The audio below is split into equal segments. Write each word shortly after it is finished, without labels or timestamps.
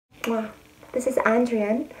This is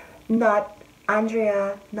Andrian, not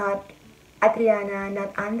Andrea, not Adriana,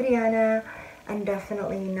 not Andriana, and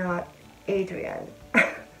definitely not Adrian.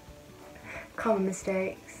 Common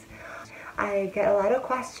mistakes. I get a lot of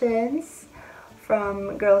questions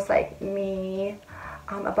from girls like me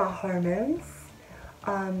about hormones,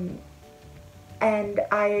 and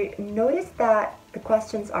I noticed that the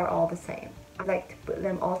questions are all the same. I'd like to put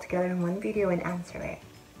them all together in one video and answer it.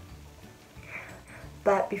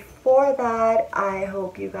 But before that, I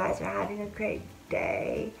hope you guys are having a great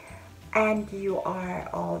day and you are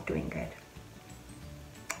all doing good.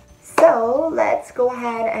 So let's go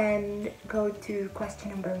ahead and go to question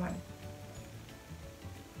number 1.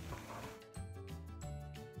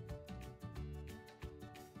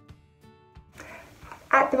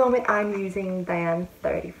 At the moment, I'm using Diane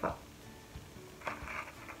 35.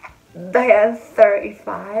 Diane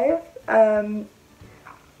 35.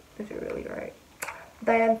 Is it really right?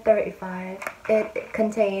 Diane 35. It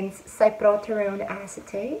contains cyproterone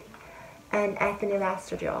acetate and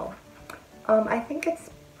ethinylestradiol. I think it's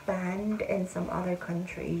banned in some other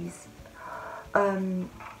countries.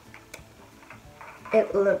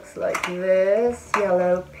 It looks like this.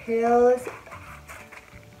 Yellow pills.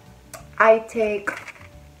 I take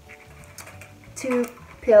 2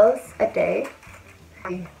 pills a day.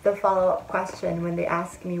 The follow-up question when they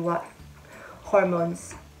ask me what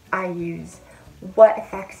hormones I use, what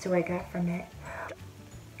effects do I get from it?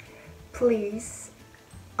 Please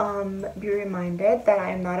be reminded that I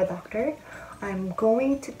am not a doctor. I'm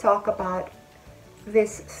going to talk about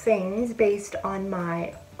these things based on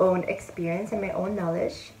my own experience and my own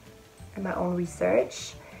knowledge and my own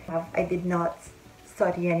research. I did not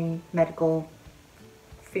study any medical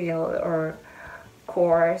field or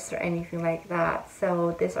course or anything like that,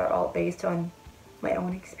 so these are all based on my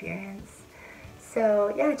own experience.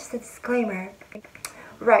 So yeah, just a disclaimer.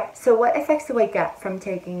 Right, so what effects do I get from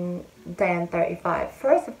taking Diane 35?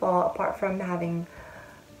 First of all, apart from having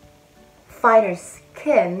finer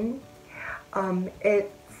skin,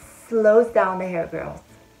 it slows down the hair growth,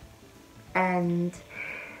 and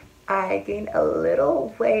I gain a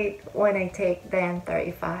little weight when I take Diane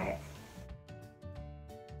 35.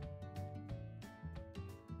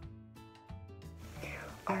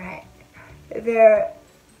 Alright, there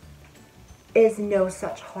is no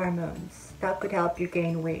such hormones that could help you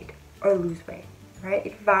gain weight or lose weight, right?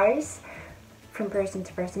 It varies from person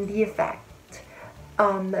to person. The effect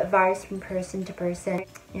varies from person to person.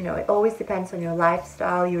 You know, it always depends on your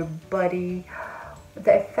lifestyle, your body.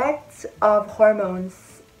 The effects of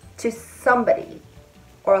hormones to somebody,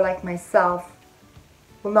 or like myself,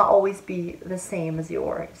 will not always be the same as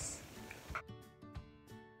yours.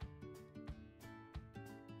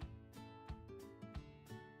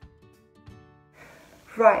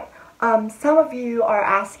 Right. Some of you are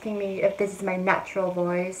asking me if this is my natural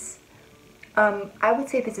voice. I would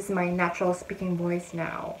say this is my natural speaking voice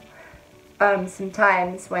now.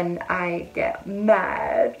 Sometimes when I get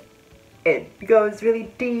mad, it goes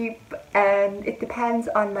really deep, and it depends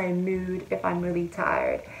on my mood. If I'm really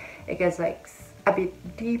tired, it gets like a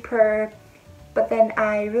bit deeper, but then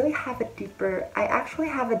I actually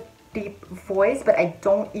have a deep voice, but I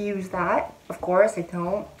don't use that. Of course I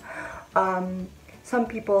don't. Some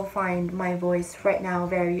people find my voice right now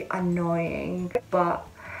very annoying, but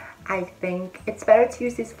I think it's better to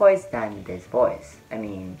use this voice than this voice. I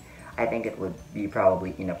mean, I think it would be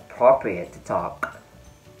probably inappropriate to talk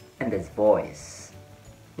in this voice,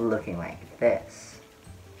 looking like this.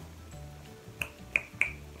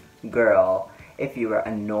 Girl, if you were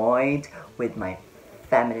annoyed with my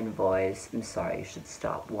feminine voice, I'm sorry, you should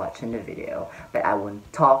stop watching the video. But I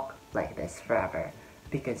wouldn't talk like this forever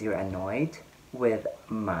because you're annoyed with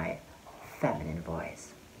my feminine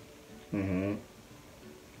voice.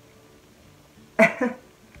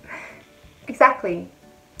 Exactly.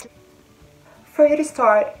 For you to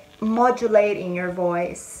start modulating your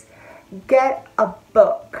voice, get a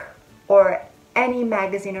book or any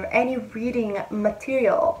magazine or any reading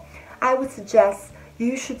material. I would suggest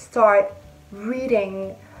you should start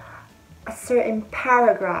reading a certain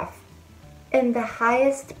paragraph in the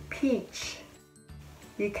highest pitch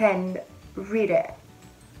you can read it.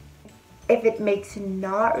 If it makes you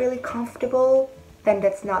not really comfortable, then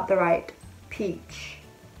that's not the right pitch.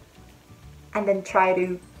 And then try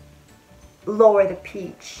to lower the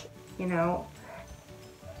pitch,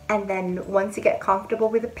 and then once you get comfortable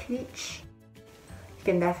with the pitch, you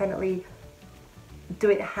can definitely do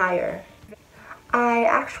it higher. I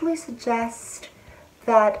actually suggest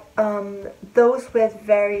that those with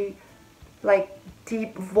very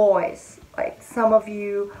deep voice, like some of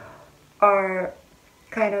you are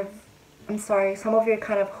kind of I'm sorry, some of you are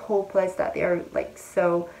kind of hopeless that they're like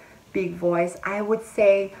so big voice. I would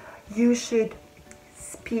say you should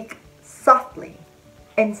speak softly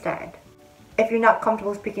instead. If you're not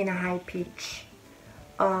comfortable speaking a high pitch,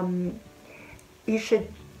 you should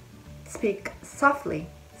speak softly.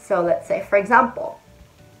 So let's say, for example,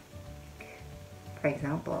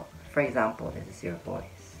 this is your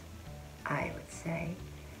voice. I would say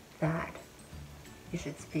that you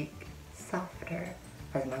should speak softer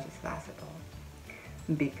as much as possible,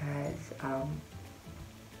 because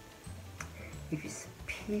if you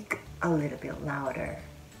speak a little bit louder,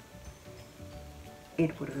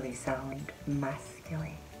 it would really sound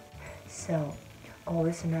masculine. So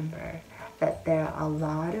always remember that there are a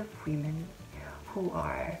lot of women who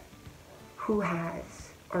have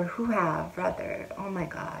rather, oh my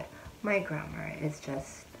god, my grammar is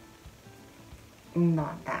just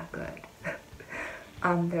not that good.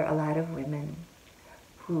 There are a lot of women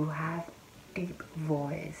who have deep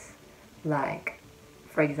voice, like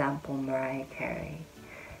for example Mariah Carey.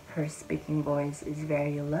 Her speaking voice is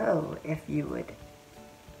very low, if you would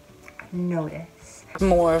notice.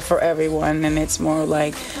 More for everyone, and it's more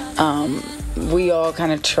like we all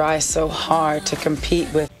kind of try so hard to compete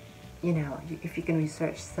with. You know, if you can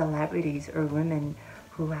research celebrities or women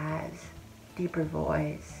who has deeper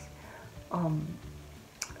voice,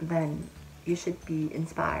 then you should be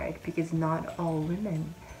inspired, because not all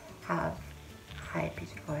women have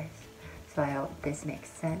high-pitched voice. So I hope this makes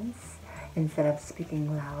sense. Instead of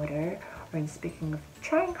speaking louder, or speaking of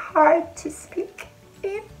trying hard to speak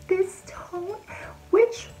in this tone,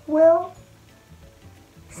 which will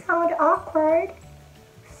sound awkward.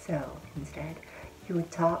 So instead, you would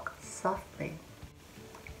talk softly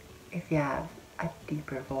if you have a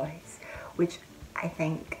deeper voice, which I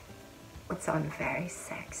think would sound very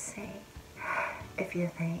sexy. If you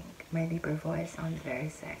think my deeper voice sounds very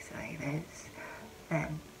sexy like this,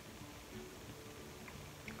 then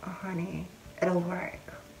oh honey, it'll work.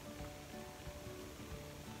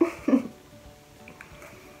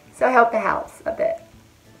 So I hope it helps a bit.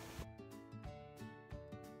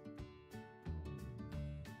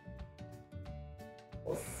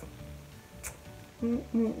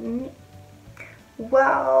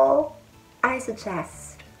 Well, I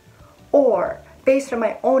suggest, or based on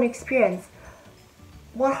my own experience,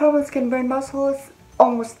 what hormones can burn muscles?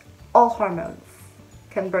 Almost all hormones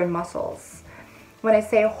can burn muscles. When I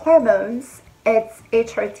say hormones, it's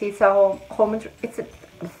HRT, so hormones,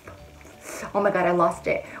 oh my god, I lost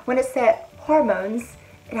it. When I say hormones,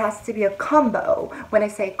 it has to be a combo. When I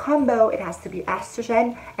say combo, it has to be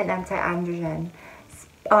estrogen and anti-androgen.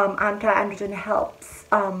 Anti-androgen helps,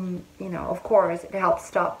 you know, of course, it helps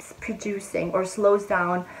stops producing or slows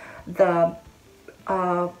down the,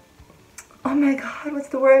 oh my god, what's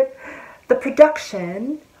the word? The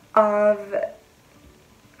production of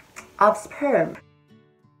sperm.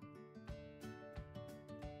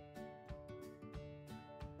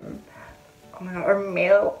 Oh my god, or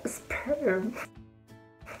male sperm.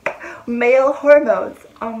 Male hormones.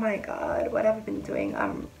 Oh my god, what have I been doing?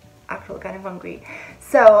 I'm actually kind of hungry.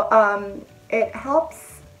 So it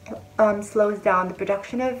helps slows down the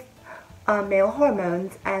production of male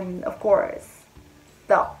hormones, and of course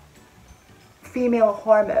the female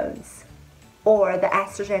hormones or the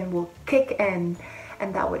estrogen will kick in,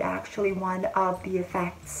 and that would actually one of the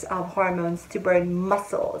effects of hormones to burn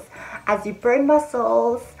muscles. As you burn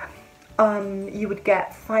muscles, you would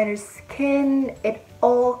get finer skin. It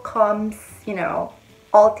all comes, you know,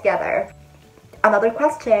 all together. Another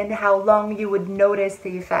question, how long you would notice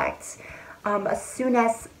the effects? As soon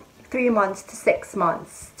as 3 months to 6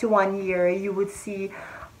 months to 1 year, you would see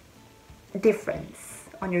a difference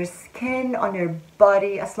on your skin, on your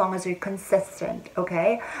body, as long as you're consistent,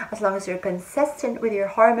 okay? As long as you're consistent with your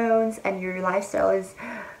hormones and your lifestyle is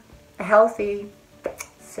healthy.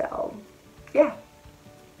 So, yeah.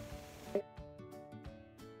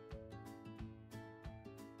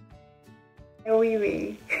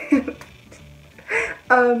 Oui.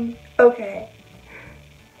 Okay.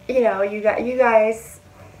 You know, you guys,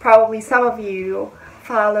 probably some of you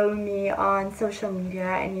follow me on social media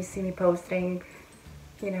and you see me posting,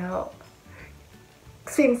 you know,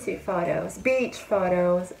 swimsuit photos, beach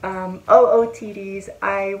photos, OOTDs,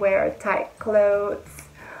 I wear tight clothes,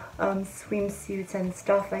 swimsuits and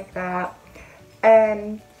stuff like that.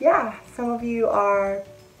 And yeah, some of you are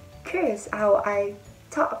curious how I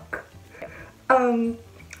talk.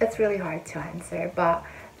 It's really hard to answer, but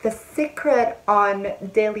the secret on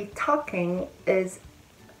daily talking is,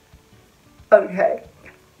 okay,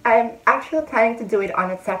 I'm actually planning to do it on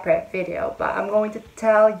a separate video, but I'm going to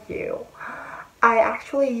tell you, I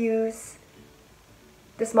actually use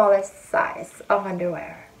the smallest size of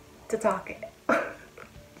underwear to talk it.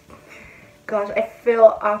 Gosh, I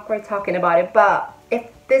feel awkward talking about it, but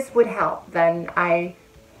if this would help, then I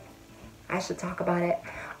should talk about it.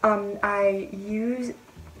 I use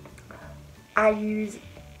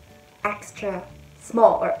extra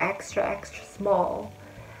small or extra small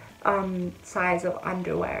size of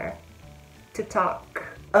underwear to talk.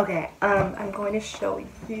 Okay, I'm going to show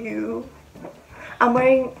you. I'm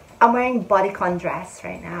wearing bodycon dress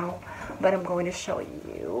right now, but I'm going to show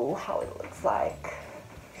you how it looks like.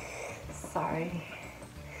 Sorry,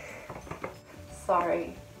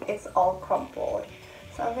 it's all crumpled.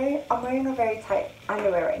 So I'm wearing a very tight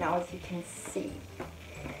underwear right now, as you can see.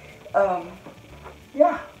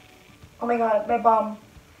 Yeah. Oh my god, my bum.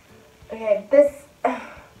 Okay, this.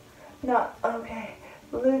 Not okay.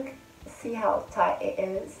 Look, see how tight it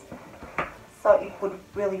is. So it would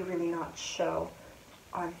really not show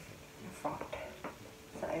on the front.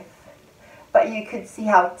 But you could see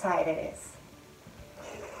how tight it is.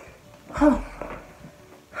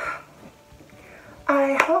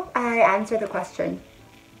 I hope I answered the question.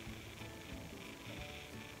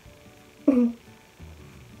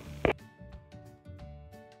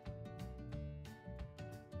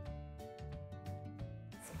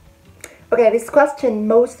 Okay, this question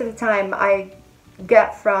most of the time I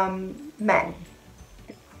get from men,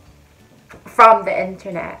 from the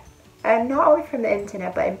internet, and not only from the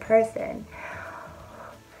internet but in person.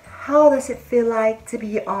 How does it feel like to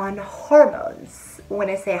be on hormones? When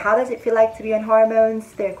I say how does it feel like to be on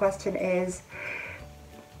hormones, their question is,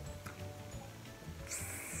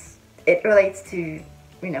 it relates to,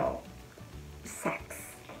 you know, sex.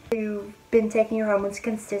 You've been taking your hormones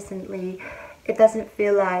consistently, it doesn't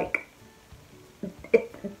feel like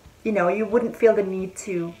it, you know, you wouldn't feel the need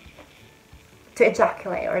to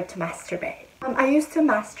ejaculate or to masturbate. I used to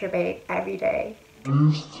masturbate every day.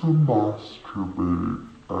 I'm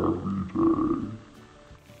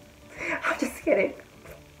just kidding.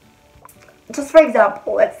 Just for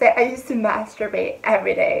example, let's say I used to masturbate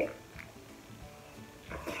every day.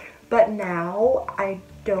 But now I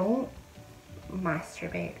don't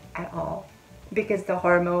masturbate at all because the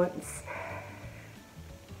hormones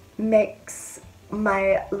makes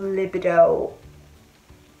my libido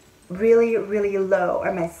really low,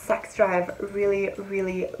 or my sex drive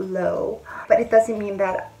really low. But it doesn't mean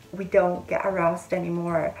that we don't get aroused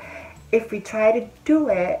anymore. If we try to do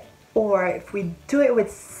it, or if we do it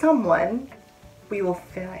with someone, we will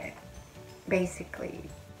feel it, basically.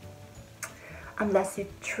 Unless you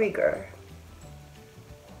trigger.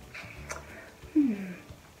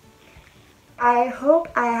 I hope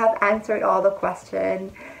I have answered all the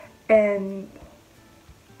questions in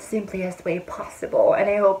simplest way possible, and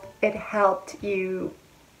I hope it helped you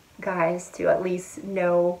guys to at least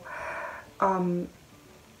know, you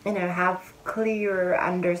know, have clear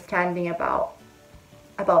understanding about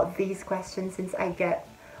these questions, since I get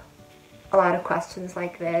a lot of questions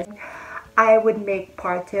like this. I would make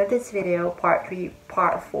part 2 of this video, part 3,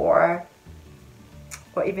 part 4,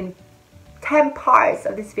 or even 10 parts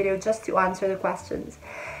of this video just to answer the questions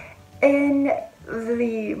in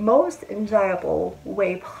the most enjoyable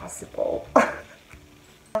way possible.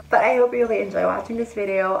 But I hope you really enjoy watching this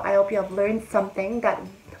video. I hope you have learned something,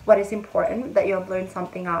 what is important, that you have learned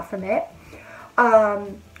something out from it.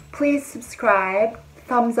 Please subscribe,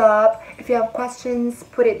 thumbs up. If you have questions,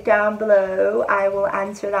 put it down below. I will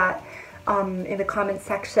answer that in the comment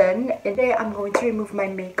section. And today I'm going to remove my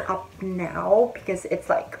makeup now because it's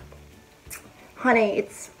like, honey,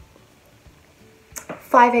 it's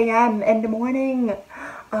 5 a.m. in the morning.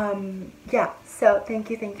 Yeah, so thank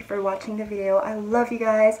you for watching the video. I love you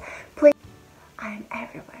guys. Please, I'm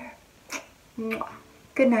everywhere.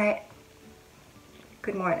 Good night.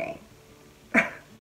 Good morning.